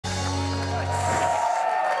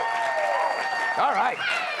All right.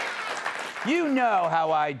 You know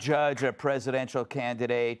how I judge a presidential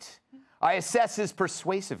candidate. I assess his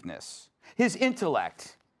persuasiveness, his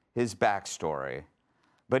intellect, his backstory.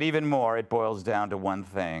 But even more, it boils down to one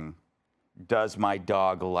thing. Does my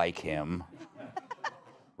dog like him?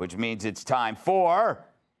 Which means it's time for...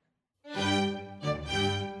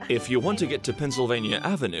 If you want to get to Pennsylvania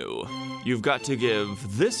Avenue, you've got to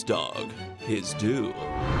give this dog his due.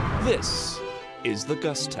 This is the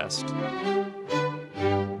Gus Test.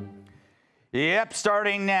 Yep,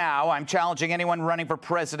 starting now, I'm challenging anyone running for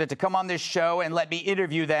president to come on this show and let me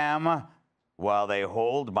interview them while they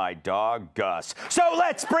hold my dog, Gus. So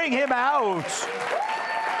let's bring him out.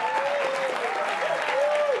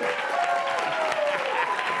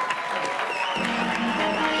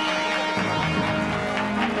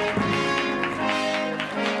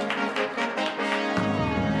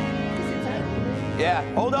 Yeah,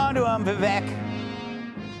 hold on to him, Vivek.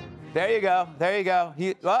 There you go. There you go.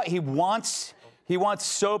 He wants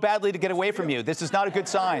so badly to get away from you. This is not a good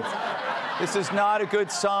sign. This is not a good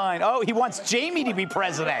sign. Oh, he wants Jamie to be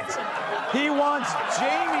president. He wants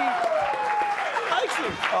Jamie.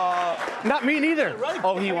 Not me neither.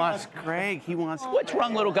 Oh, he wants Greg. He wants. What's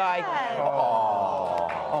wrong, little guy?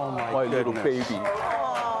 Oh my little baby.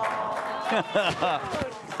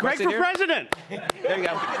 Greg for president. There you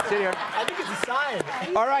go. Sit here. I think it's a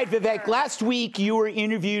sign. All right, Vivek. Last week, you were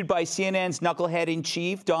interviewed by CNN's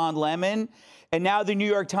knucklehead-in-chief, Don Lemon. And now the New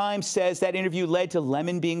York Times says that interview led to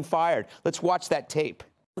Lemon being fired. Let's watch that tape.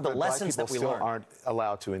 The lessons that we learned aren't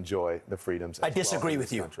allowed to enjoy the freedoms. I disagree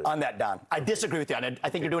with you on that, Don. I disagree with you. I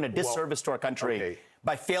think you're doing a disservice to our country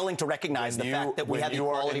by failing to recognize the fact that we have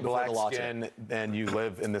equality before the law. And you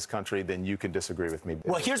live in this country, then you can disagree with me.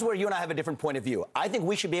 Well, here's where you and I have a different point of view. I think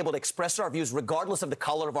we should be able to express our views regardless of the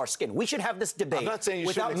color of our skin. We should have this debate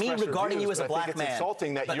without me regarding you as a black man,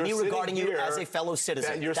 but me regarding you as a fellow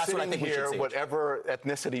citizen. That's what I think we should see. Whatever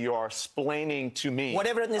ethnicity you are, explaining to me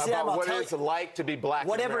whatever ethnicity about what it's like to be black.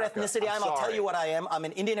 Whatever ethnicity I am, I'll tell you what I am. I'm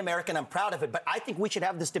an Indian American. I'm proud of it. But I think we should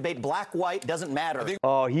have this debate. Black, white, doesn't matter.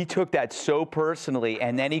 Oh, he took that so personally,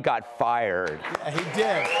 and then he got fired. Yeah, he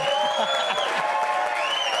did.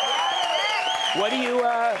 What do you,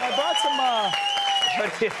 I brought some,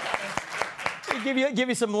 give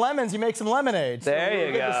you some lemons, you make some lemonade. There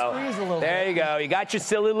you go. There you go. You got your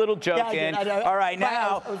silly little joke in. All right,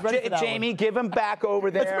 now, Jamie, give him back over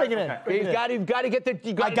there. Let's bring it in. You've got to get the,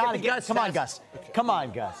 I got it. Come on, Gus. Come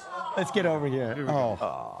on, Gus. Let's get over here.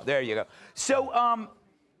 Oh, there you go. So,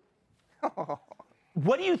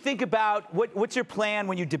 what do you think about, what's your plan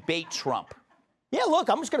when you debate Trump? Yeah, look,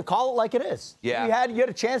 I'm just going to call it like it is. Yeah. You had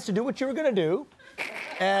a chance to do what you were going to do,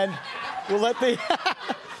 and we'll let the...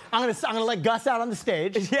 I'm gonna let Gus out on the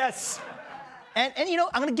stage. Yes. And you know,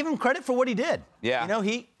 I'm gonna give him credit for what he did. Yeah. You know,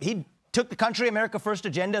 he took the country America First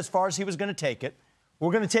agenda as far as he was gonna take it.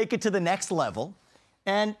 We're gonna take it to the next level.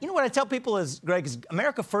 And you know what I tell people is, Greg, is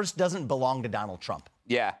America First doesn't belong to Donald Trump.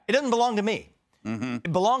 Yeah. It doesn't belong to me. Mm-hmm.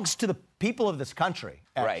 It belongs to the people of this country,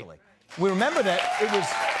 actually. Right. We remember that it was...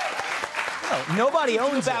 nobody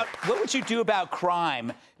owns it. What would you do about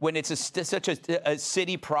crime when it's such a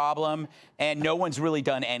city problem and no one's really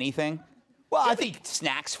done anything? Well, I think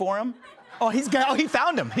snacks for him. Oh, he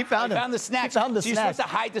found him. He found the snacks. He found the so you're supposed to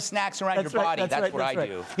hide the snacks around your body. That's what I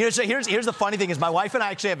do. You know, so here's the funny thing is my wife and I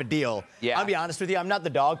actually have a deal. Yeah. I'll be honest with you. I'm not the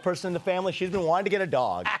dog person in the family. She's been wanting to get a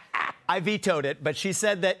dog. I vetoed it, but she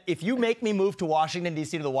said that if you make me move to Washington,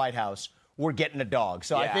 D.C. to the White House, we're getting a dog.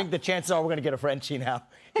 So I think the chances are we're going to get a Frenchie now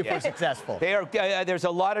if we're successful. There's a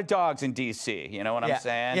lot of dogs in D.C., you know what I'm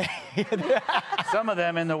saying? Yeah. Some of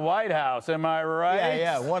them in the White House, am I right?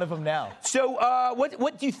 Yeah, one of them now. So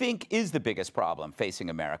what do you think is the biggest problem facing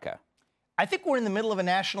America? I think we're in the middle of a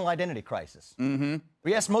national identity crisis. Mm-hmm.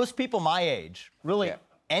 We ask most people my age, really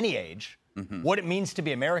any age, what it means to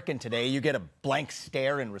be American today. You get a blank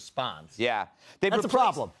stare in response. Yeah. That's a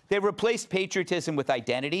problem. They replaced patriotism with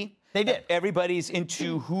identity. They did. Everybody's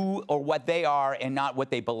into who or what they are and not what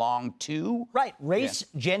they belong to. Right. Race,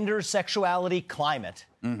 gender, sexuality, climate.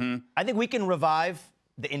 Mm-hmm. I think we can revive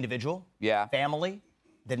the individual, family,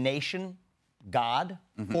 the nation, God.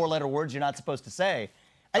 Mm-hmm. Four-letter words you're not supposed to say.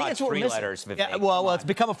 I think that's what we're missing. 3 letters, Vivek. Yeah, well, it's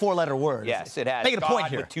become a 4-letter word. Yes, it has. Making a point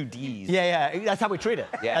God here. with 2 Ds. Yeah, that's how we treat it.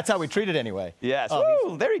 Yes. That's how we treat it anyway. Yes. Oh,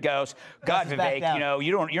 Woo, there he goes. God, Vivek, down.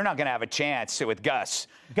 you're not going to have a chance with Gus.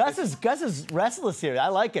 Gus is restless here. I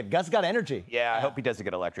like it. Gus got energy. Yeah, I hope he doesn't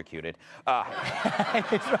get electrocuted.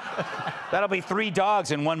 That'll be 3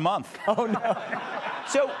 dogs in 1 month. Oh, no.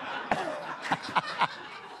 So,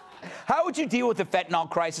 How would you deal with the fentanyl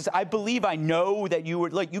crisis? I believe I know that you were,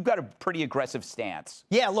 like, you've got a pretty aggressive stance.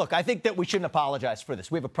 Yeah, look, I think that we shouldn't apologize for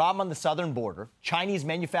this. We have a problem on the southern border. Chinese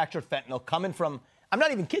manufactured fentanyl coming from, I'm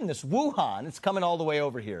not even kidding this, Wuhan. It's coming all the way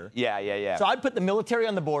over here. Yeah. So I'd put the military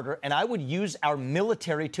on the border, and I would use our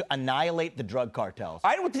military to annihilate the drug cartels.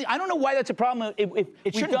 I don't know why that's a problem. If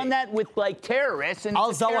we've done that with, like, terrorists and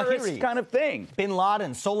it's a terrorist kind of thing. Bin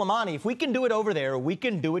Laden, Soleimani. If we can do it over there, we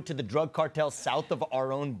can do it to the drug cartels south of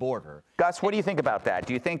our own border. Gus, what do you think about that?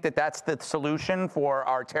 Do you think that that's the solution for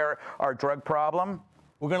our drug problem?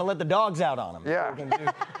 We're going to let the dogs out on them.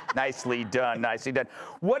 Yeah. Nicely done. Nicely done.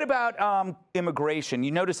 What about immigration?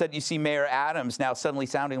 You notice that you see Mayor Adams now suddenly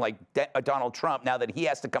sounding like Donald Trump now that he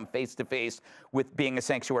has to come face to face with being a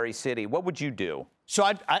sanctuary city. What would you do? So,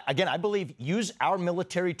 I believe use our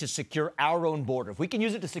military to secure our own border. If we can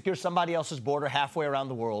use it to secure somebody else's border halfway around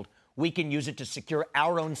the world, we can use it to secure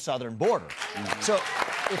our own southern border. So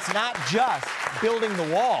it's not just building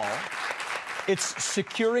the wall. It's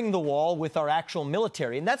securing the wall with our actual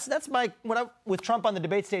military. And that's with Trump on the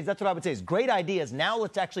debate stage, that's what I would say is great ideas. Now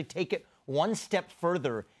let's actually take it one step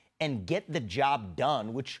further and get the job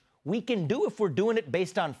done, which we can do if we're doing it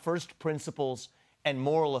based on first principles and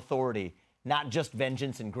moral authority, not just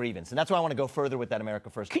vengeance and grievance. And that's why I want to go further with that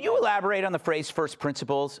America First. Can you elaborate on the phrase first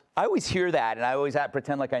principles? I always hear that, and I always have to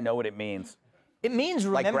pretend like I know what it means. It means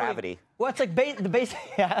remembering. Like gravity. Well, it's like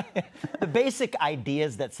the basic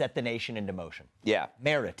ideas that set the nation into motion. Yeah.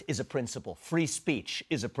 Merit is a principle. Free speech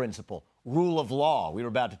is a principle. Rule of law, we were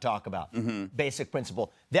about to talk about. Basic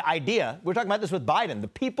principle. The idea, we're talking about this with Biden, the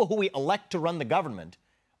people who we elect to run the government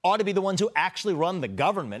ought to be the ones who actually run the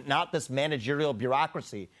government, not this managerial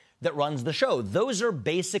bureaucracy that runs the show. Those are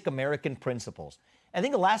basic American principles. I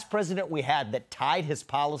think the last president we had that tied his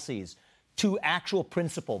policies to actual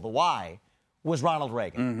principle, the why, was Ronald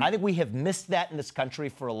Reagan. I think we have missed that in this country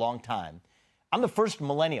for a long time. I'm the first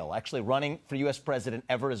millennial actually running for U.S. president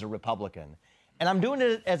ever as a Republican. And I'm doing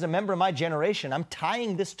it as a member of my generation. I'm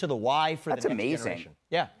tying this to the why for the next generation.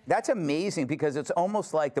 Yeah. That's amazing because it's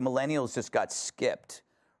almost like the millennials just got skipped,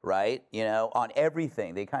 right? You know, on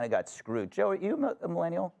everything. They kind of got screwed. Joe, are you a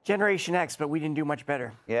millennial? Generation X, but we didn't do much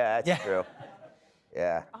better. Yeah, that's true.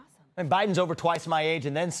 Yeah. Awesome. And Biden's over twice my age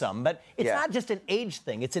and then some, but it's not just an age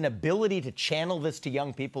thing. It's an ability to channel this to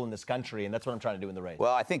young people in this country, and that's what I'm trying to do in the race.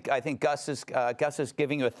 Well, I think Gus is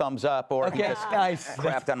giving you a thumbs up, or okay, just nice.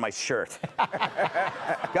 crapped on my shirt.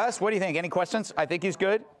 Gus, what do you think? Any questions? I think he's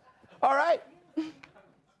good. All right.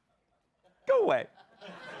 Go away.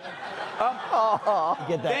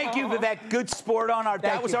 Thank you, Vivek. Good sport on our.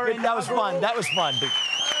 That was fun. That was fun.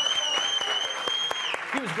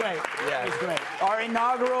 He was great. Yeah, he was great. Our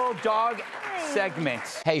inaugural dog segment.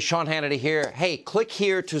 Hey, Sean Hannity here. Hey, click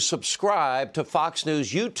here to subscribe to Fox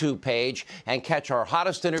News YouTube page and catch our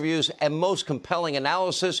hottest interviews and most compelling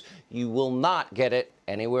analysis. You will not get it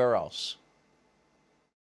anywhere else.